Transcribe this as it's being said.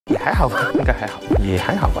也还好吧，应该还好，也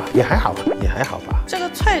还好吧，也还好吧，也还好吧。这个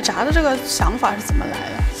脆炸的这个想法是怎么来的？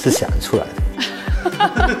是想出来的。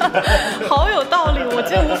好有道理，我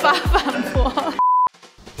竟无法反驳。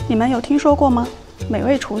你们有听说过吗？每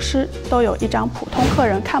位厨师都有一张普通客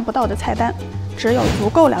人看不到的菜单，只有足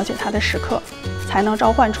够了解他的食客，才能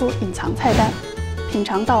召唤出隐藏菜单，品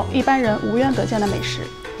尝到一般人无缘得见的美食。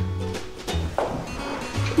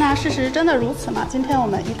那事实真的如此吗？今天我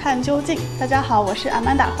们一探究竟。大家好，我是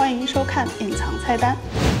Amanda， 欢迎收看隐藏菜单。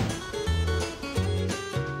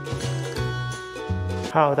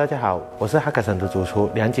Hello， 大家好，我是Hakkasan的主厨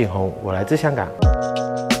梁锦鸿，我来自香港。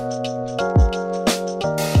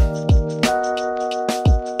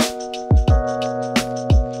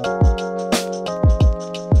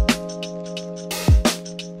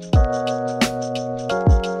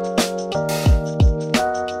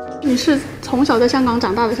你是从小在香港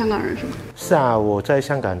长大的香港人是吗？是啊，我在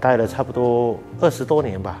香港待了差不多20多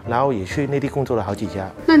年吧，然后也去内地工作了好几家。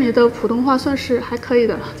那你的普通话算是还可以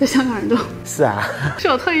的，在香港人都。是啊。是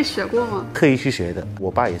有特意学过吗？特意去学的，我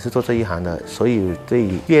爸也是做这一行的，所以对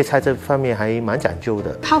粤菜这方面还蛮讲究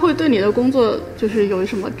的。他会对你的工作就是有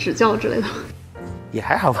什么指教之类的？也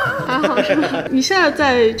还好吧，还好是吧？你现在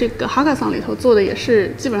在这个Hakkasan里头做的也是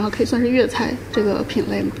基本上可以算是粤菜这个品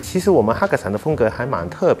类吗？其实我们Hakkasan的风格还蛮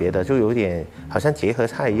特别的，就有点好像结合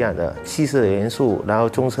菜一样的西式的元素，然后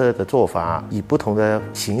中式的做法，以不同的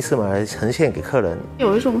形式嘛来呈现给客人。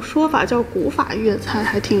有一种说法叫古法粤菜，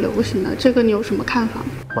还挺流行的，这个你有什么看法吗？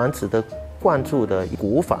蛮值得关注的。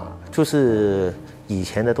古法就是以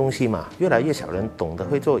前的东西嘛，越来越少人懂得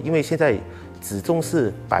会做，因为现在只重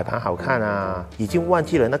视摆盘好看啊，已经忘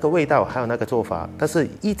记了那个味道还有那个做法，但是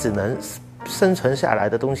一直能生存下来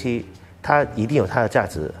的东西，它一定有它的价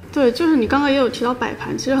值。对，就是你刚刚也有提到摆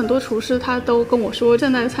盘，其实很多厨师他都跟我说，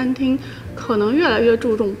现在餐厅可能越来越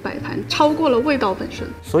注重摆盘，超过了味道本身。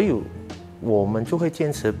所以我们就会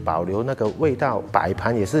坚持保留那个味道，摆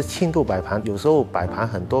盘也是轻度摆盘，有时候摆盘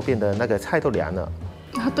很多遍的那个菜都凉了。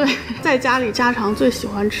啊，对，在家里家常最喜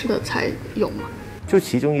欢吃的菜有吗？就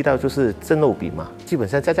其中一道就是蒸肉饼嘛，基本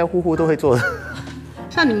上家家户户都会做的。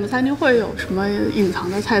像你们餐厅会有什么隐藏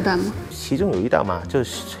的菜单吗？其中有一道嘛，就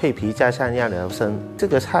是脆皮加上鸭寮参，这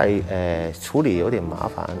个菜处理有点麻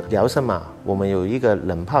烦。寮参嘛，我们有一个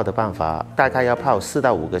冷泡的办法，大概要泡4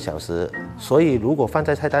到5个小时，所以如果放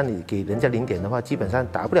在菜单里给人家零点的话，基本上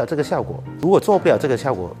达不了这个效果。如果做不了这个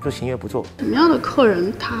效果，就情愿不做。什么样的客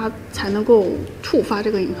人他才能够触发这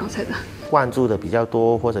个隐藏菜单？关注的比较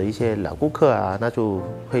多，或者一些老顾客啊，那就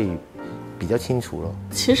会比较清楚了。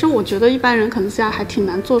其实我觉得一般人可能家还挺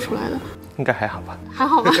难做出来的。应该还好吧？还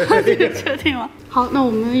好吧？这个确定吗？好，那我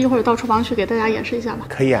们一会儿到厨房去给大家演示一下吧。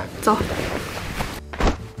可以啊，走。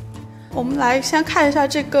我们来先看一下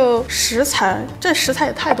这个食材，这食材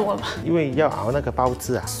也太多了吧？因为要熬那个包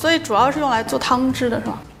汁啊，所以主要是用来做汤汁的是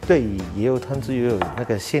吧？对，也有汤汁，也有那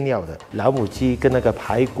个馅料的，老母鸡跟那个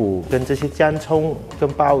排骨，跟这些姜葱，跟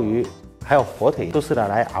鲍鱼，还有火腿，都是拿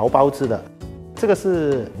来熬包汁的。这个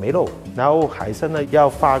是梅肉，然后海参呢要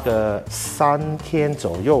发个3天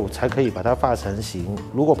左右才可以把它发成型。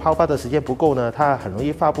如果泡发的时间不够呢，它很容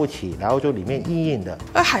易发不起，然后就里面硬硬的。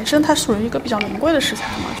而海参它属于一个比较名贵的食材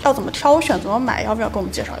嘛，要怎么挑选，怎么买，要不要给我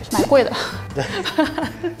们介绍一下？买贵的。对，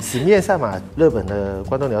市面上嘛，日本的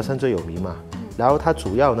关东辽参最有名嘛。然后它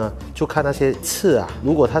主要呢就看那些刺啊，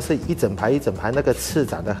如果它是一整排一整排那个刺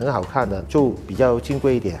长得很好看的，就比较金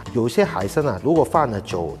贵一点。有些海参啊，如果放了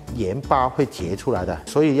久，盐巴会结出来的，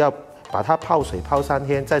所以要把它泡水泡3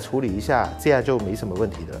天，再处理一下，这样就没什么问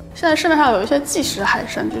题的。现在市面上有一些即食海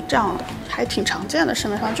参，就这样的，还挺常见的。市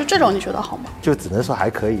面上就这种，你觉得好吗？就只能说还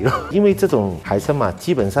可以了，因为这种海参嘛，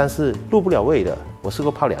基本上是入不了味的。我试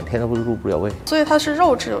过泡2天都入不了味，所以它是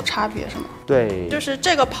肉质有差别是吗？对，就是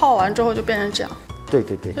这个泡完之后就变成这样。对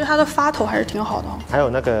对对，所以它的发头还是挺好的哦。还有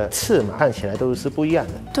那个刺嘛，看起来都是不一样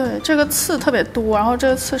的。对，这个刺特别多，然后这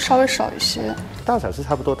个刺稍微少一些。大小是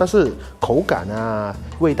差不多，但是口感啊、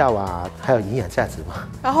味道啊，还有营养价值嘛。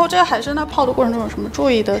然后这个海参它泡的过程中有什么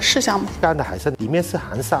注意的事项吗？干的海参里面是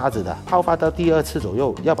含沙子的，泡发到第2次左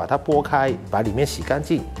右，要把它剥开，把里面洗干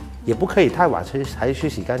净。也不可以太晚才去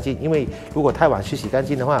洗干净，因为如果太晚去洗干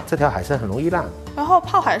净的话，这条海参很容易烂。然后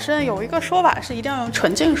泡海参有一个说法是一定要用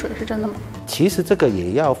纯净水，是真的吗？其实这个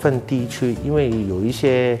也要分地区，因为有一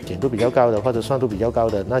些碱度比较高的或者酸度比较高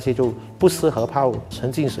的那些就不适合泡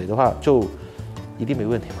纯净水的话，就一定没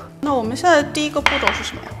问题嘛。那我们现在第一个步骤是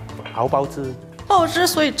什么呀？熬包汁。鲍汁，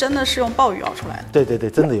所以真的是用鲍鱼熬出来的？对对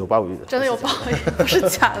对，真的有鲍鱼的，真的有鲍鱼，不是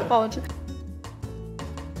假的鲍汁。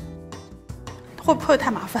会不会太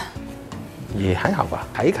麻烦？也还好吧，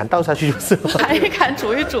海砍倒下去就是了。海砍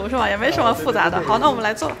煮一煮是吧？也没什么复杂的。好，那我们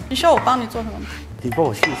来做。你需要我帮你做什么吗？你帮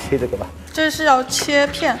我切这个吧。这是要切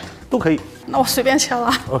片？都可以。那我随便切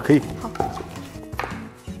了。哦，可以。好。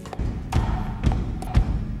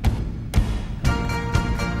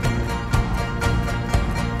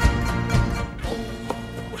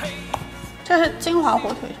这是金华火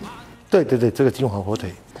腿是吗？对，这个金华火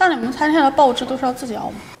腿。但你们餐厅的爆汁都是要自己熬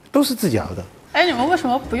吗？都是自己熬的。哎，你们为什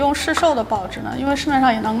么不用市售的爆汁呢？因为市面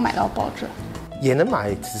上也能买到爆汁。也能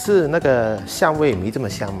买，只是那个香味没这么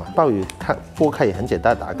香嘛。鲍鱼它剥开也很简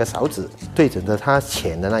单，打个勺子对准着它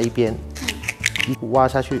浅的那一边，一挖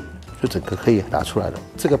下去就整个可以拿出来了。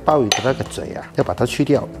这个鲍鱼的那个嘴啊，要把它去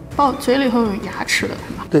掉。鲍嘴里会有牙齿的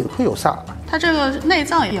是吗？对，会有煞。它这个内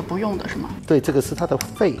脏也不用的是吗？对，这个是它的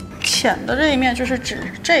肺。浅的这一面就是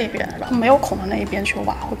指这一边，然后没有孔的那一边去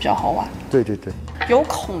挖会比较好挖。对。有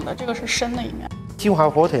孔的这个是深的一面。金华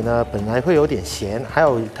火腿呢，本来会有点咸，还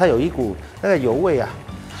有它有一股那个油味啊，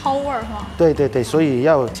蒿味是吗？对，所以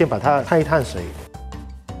要先把它烫一烫水，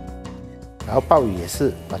然后鲍鱼也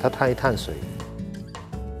是把它烫一烫水，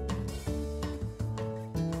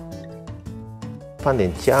放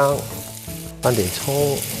点姜，放点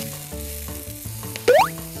葱，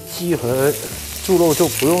鸡和猪肉就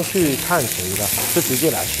不用去烫水了，就直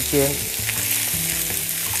接拿去煎。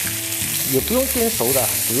也不用煎熟的，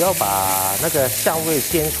只要把那个香味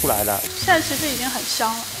煎出来了。现在其实已经很香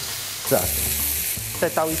了。是啊，再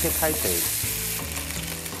倒一些开水，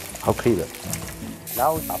好，可以了。然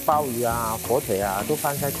后把鲍鱼啊、火腿啊都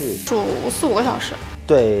放下去，煮4、5个小时。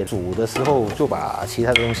对，煮的时候就把其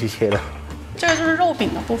他的东西切了。这个就是肉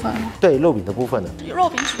饼的部分吗？对，肉饼的部分了。肉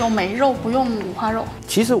饼只用梅肉，不用五花肉。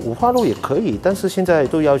其实五花肉也可以，但是现在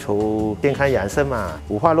都要求健康养生嘛，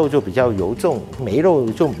五花肉就比较油重，梅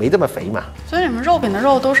肉就没这么肥嘛。所以你们肉饼的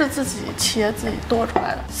肉都是自己切、自己剁出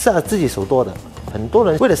来的？是啊，自己手剁的。很多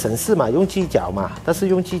人为了省事嘛，用鸡脚嘛，但是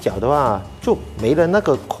用鸡脚的话就没了那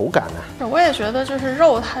个口感啊。我也觉得就是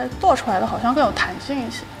肉它剁出来的好像更有弹性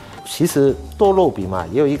一些。其实剁肉饼嘛，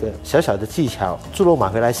也有一个小小的技巧，猪肉买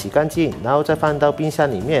回来洗干净，然后再放到冰箱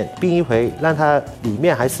里面冰一回，让它里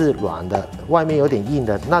面还是软的，外面有点硬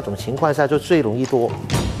的那种情况下就最容易剁。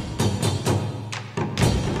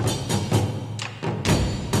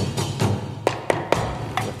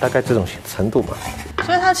大概这种程度嘛。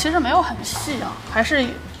所以它其实没有很细啊，还是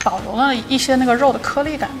保留了一些那个肉的颗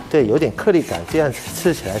粒感的。对，有点颗粒感，这样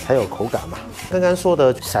吃起来才有口感嘛。刚刚说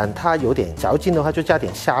的，想它有点嚼劲的话，就加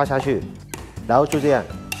点虾下去，然后就这样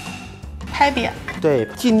拍扁。对，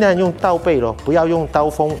尽量用刀背咯，不要用刀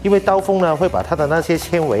锋，因为刀锋呢会把它的那些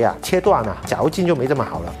纤维啊切断了，嚼劲就没这么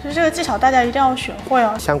好了。其实这个技巧大家一定要学会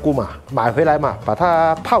哦。香菇嘛，买回来嘛，把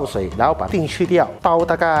它泡水，然后把丁去掉，煲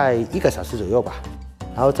大概1个小时左右吧，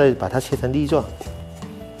然后再把它切成粒状。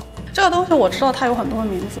这个东西我知道它有很多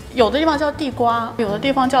名字，有的地方叫地瓜，有的地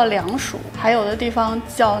方叫凉薯，还有的地方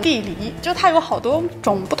叫地梨，就它有好多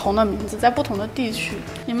种不同的名字，在不同的地区。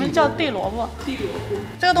你们叫地萝卜。地萝卜。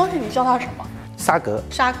这个东西你叫它什么？沙格。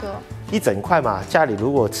沙格。一整块嘛，家里如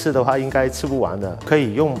果吃的话应该吃不完的，可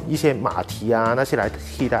以用一些马蹄啊那些来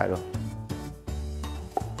替代了。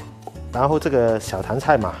然后这个小棠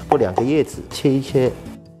菜嘛，剥2个叶子，切一切，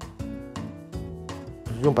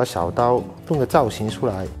用把小刀弄个造型出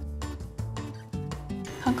来。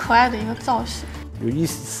很可爱的一个造型。由于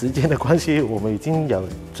时间的关系，我们已经有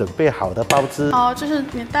准备好的鲍汁。哦，这是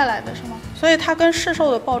你带来的是吗？所以它跟市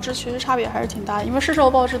售的鲍汁其实差别还是挺大的，因为市售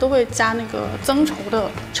的鲍汁都会加那个增稠的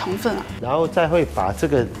成分啊。然后再会把这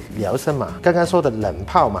个疗生嘛，刚刚说的冷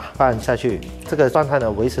泡嘛放下去，这个状态呢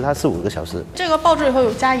维持它4、5个小时。这个爆汁以后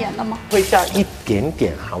有加盐的吗？会加一点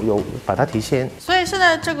点蚝油，把它提鲜。所以现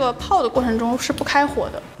在这个泡的过程中是不开火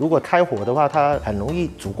的。如果开火的话，它很容易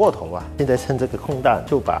煮过头啊。现在趁这个空档，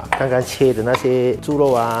就把刚刚切的那些猪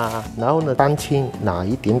肉啊，然后呢单青拿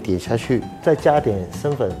一点点下去，再加点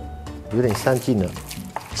生粉，有点上劲了。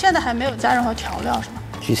现在还没有加任何调料是吗？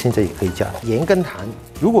其实现在也可以加盐跟糖，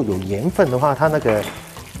如果有盐分的话，它那个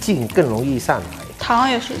劲更容易上来。糖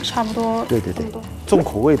也是差不多。对，重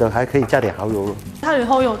口味的还可以加点蚝油了。它里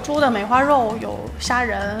头有猪的梅花肉，有虾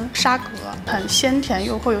仁、沙格，很鲜甜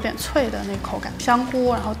又会有点脆的那个口感。香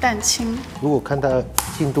菇，然后蛋清。如果看它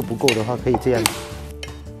劲度不够的话，可以这样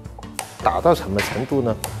打到什么程度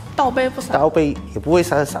呢？倒杯不洒。倒杯也不会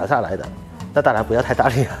洒下来的。那当然不要太大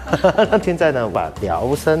力了。那现在呢，把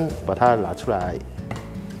辽参把它拿出来，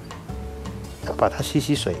把它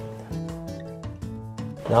吸水，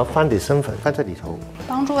然后放点生粉放在里头，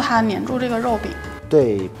帮助它粘住这个肉饼。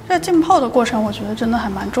对，这浸泡的过程我觉得真的还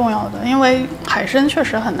蛮重要的，因为海参确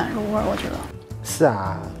实很难入味，我觉得。是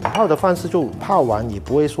啊，泡的方式就泡完也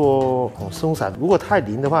不会说很松散，如果太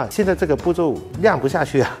淋的话，现在这个步骤晾不下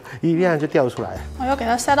去啊，一晾就掉出来。要给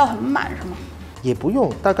它塞到很满是吗？也不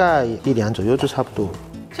用，大概1两左右就差不多。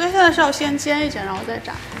所以现在是要先煎一煎，然后再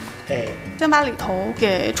炸。哎，先把里头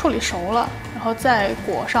给处理熟了，然后再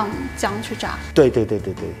裹上姜去炸。对。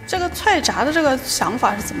这个脆炸的这个想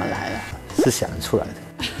法是怎么来的？是想出来的。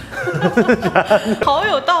好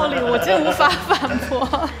有道理，我竟无法反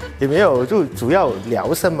驳。也没有，就主要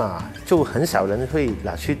聊生嘛，就很少人会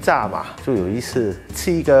拿去炸嘛。就有一次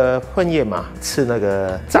吃一个婚宴嘛，吃那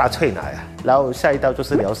个炸脆奶啊，然后下一道就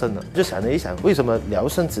是聊生了。就想了一想，为什么聊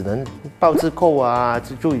生只能爆汁扣啊？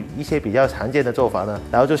就一些比较常见的做法呢？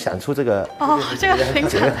然后就想出这个。哦，这个听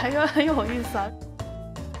起来很有意思啊。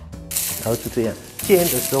然后就这样煎的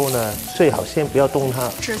时候呢，最好先不要动它，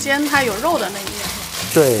只煎它有肉的那一面。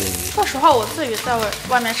对，说实话，我自己在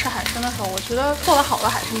外面吃海参的时候，我觉得做得好的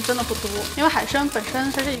海参真的不多，因为海参本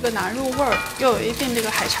身它是一个难入味儿，又有一定这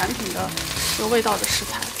个海产品的这个味道的食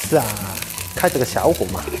材。是啊，开这个小火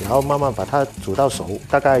嘛，然后慢慢把它煮到熟，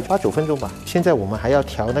大概8、9分钟吧。现在我们还要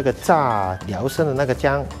调那个炸辽参的那个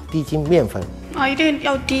姜，低筋面粉啊，一定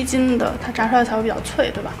要低筋的，它炸出来才会比较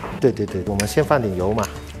脆，对吧？对，我们先放点油嘛。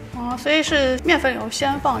哦，所以是面粉油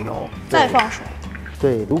先放油，再放水。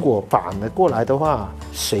对，如果反了过来的话，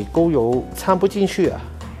水勾油掺不进去啊。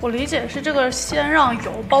我理解是这个先让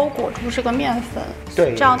油包裹住这个面粉，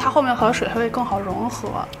对，这样它后面和水会更好融合。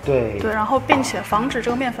对，然后并且防止这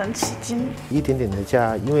个面粉起筋，一点点的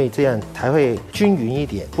加，因为这样才会均匀一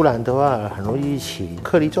点，不然的话很容易起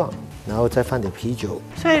颗粒状。然后再放点啤酒，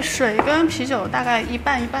所以水跟啤酒大概一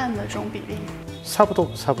半一半的这种比例，差不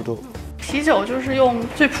多。啤酒就是用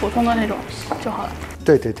最普通的那种就好了。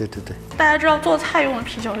对。大家知道做菜用的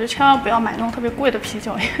啤酒，就千万不要买那种特别贵的啤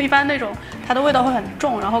酒，因为一般那种它的味道会很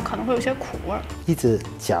重，然后可能会有些苦味。一直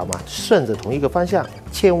搅嘛，顺着同一个方向，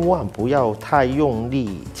千万不要太用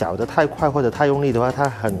力，搅得太快或者太用力的话，它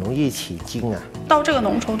很容易起筋啊。到这个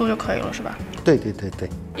浓稠度就可以了，是吧？对。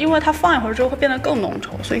因为它放一会儿之后会变得更浓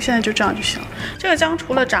稠，所以现在就这样就行了。这个姜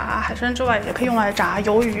除了炸海参之外，也可以用来炸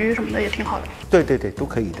鱿鱼什么的，也挺好的。对，都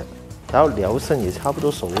可以的。然后辽参也差不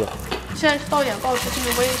多熟了，现在倒点爆汁进去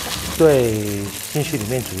煨一下。对，进去里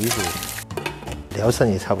面煮一煮。辽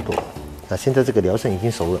参也差不多，那现在这个辽参已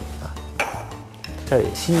经熟了啊，再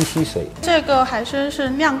吸一吸水。这个海参是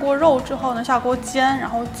酿过肉之后呢，下锅煎，然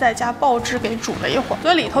后再加爆汁给煮了一会儿，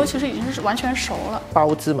所以里头其实已经是完全熟了。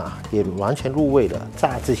爆汁嘛，也完全入味了。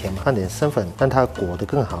炸之前放点生粉，让它裹得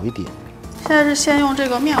更好一点。现在是先用这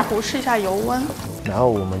个面糊试一下油温，然后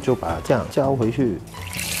我们就把酱浇回去。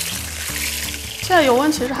现在油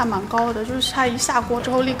温其实还蛮高的，就是它一下锅之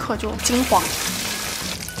后立刻就金黄。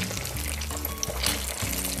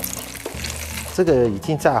这个已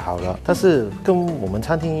经炸好了，但是跟我们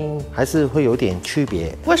餐厅还是会有点区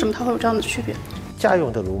别。为什么它会有这样的区别？家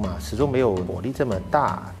用的炉嘛，始终没有火力这么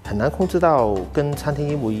大，很难控制到跟餐厅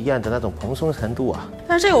一模一样的那种蓬松程度啊。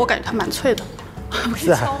但是这个我感觉它蛮脆的。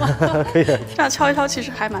是啊，可以。这样敲一敲，其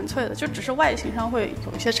实还蛮脆的，就只是外形上会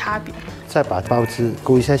有一些差别。再把包汁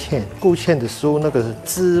勾一下芡，勾芡的时候那个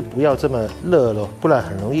汁不要这么热了，不然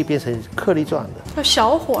很容易变成颗粒状的。就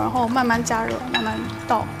小火，然后慢慢加热，慢慢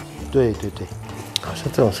倒。对，好像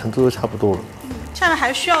这种程度都差不多了。下面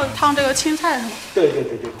还需要烫这个青菜是吗？对，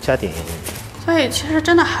加点盐。所以其实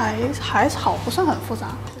真的还好，不算很复杂，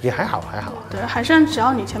也还好。对，海参只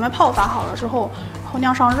要你前面泡发好了之后，然后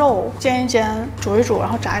酿上肉，煎一煎，煮一煮，然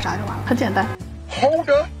后炸一炸就完了，很简单。Hold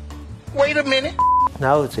up, wait a minute。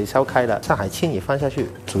然后水烧开了，上海青也放下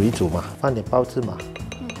去煮一煮嘛，放点包汁嘛，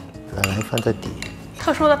来放在底。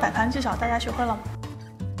特殊的摆盘技巧大家学会了吗？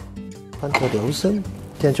放条辽参。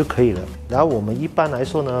这样就可以了。然后我们一般来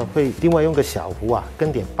说呢，会另外用个小壶啊，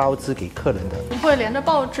跟点包汁给客人的。你会连着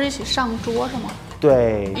爆汁一起上桌是吗？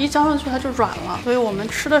对，一浇上去它就软了，所以我们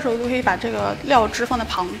吃的时候就可以把这个料汁放在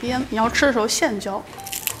旁边。你要吃的时候现浇。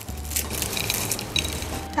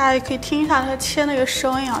大家也可以听一下它切那个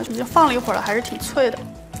声音啊，已经放了一会儿了，还是挺脆的。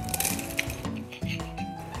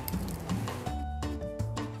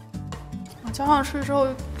浇上去之后，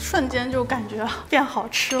瞬间就感觉变好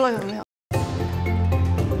吃了，有没有？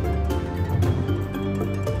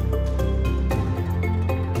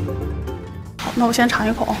那我先尝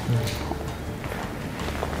一口，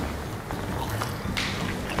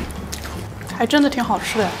还真的挺好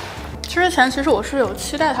吃的。之前其实我是有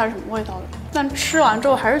期待它是什么味道的，但吃完之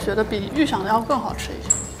后还是觉得比预想的要更好吃一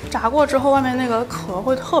些。炸过之后，外面那个壳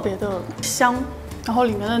会特别的香，然后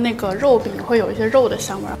里面的那个肉饼会有一些肉的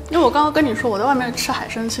香味。因为我刚刚跟你说我在外面吃海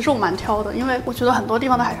参，其实我蛮挑的，因为我觉得很多地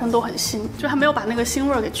方的海参都很腥，就它没有把那个腥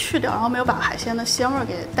味给去掉，然后没有把海鲜的鲜味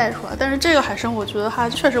给带出来。但是这个海参，我觉得它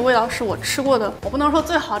确实味道是我吃过的，我不能说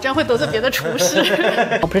最好，这样会得罪别的厨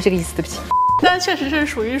师。我不是这个意思，对不起。但确实是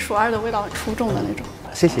数一数二的味道很出众的那种。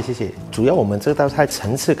谢谢。主要我们这道菜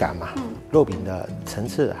层次感嘛，肉饼的层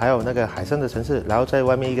次，还有那个海参的层次，然后在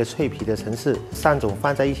外面一个脆皮的层次，3种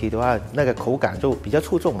放在一起的话，那个口感就比较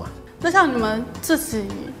出众嘛。那像你们自己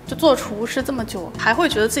就做厨师这么久，还会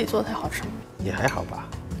觉得自己做的太好吃吗？也还好吧，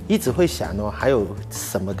一直会想哦，还有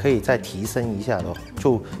什么可以再提升一下的，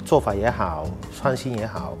就做法也好，创新也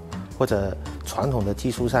好，或者传统的技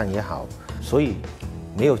术上也好，所以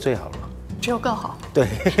没有最好了。只有更好。对。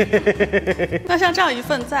那像这样一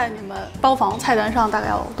份在你们包房菜单上大概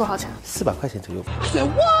要多少钱？400块钱左右。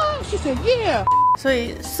She said yeah。所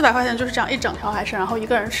以400块钱就是这样一整条海参，然后一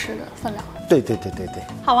个人吃的分量。对。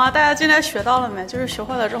好吗？大家今天学到了没？就是学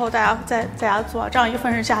会了之后，大家在家做这样一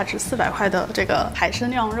份是价值400块的这个海参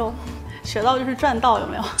酿肉，学到就是赚到，有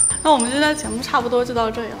没有？那我们今天的节目差不多就到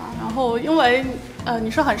这里了。然后因为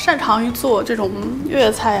你是很擅长于做这种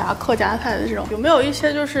粤菜啊、客家菜的这种，有没有一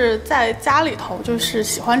些就是在家里头就是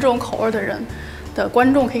喜欢这种口味的人的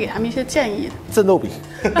观众，可以给他们一些建议？蒸肉饼。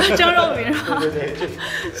蒸肉饼是吧？对。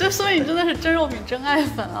就所以你真的是蒸肉饼真爱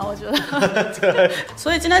粉啊，我觉得。对。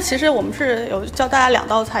所以今天其实我们是有教大家2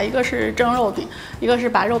道菜，一个是蒸肉饼，一个是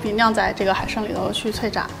把肉饼酿在这个海参里头去脆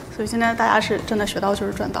炸。所以今天大家是真的学到就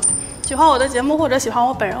是赚到。喜欢我的节目，或者喜欢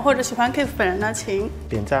我本人，或者喜欢 Keith 本人呢，请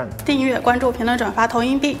点赞、订阅、关注、评论、转发、投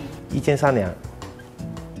硬币。意见商量。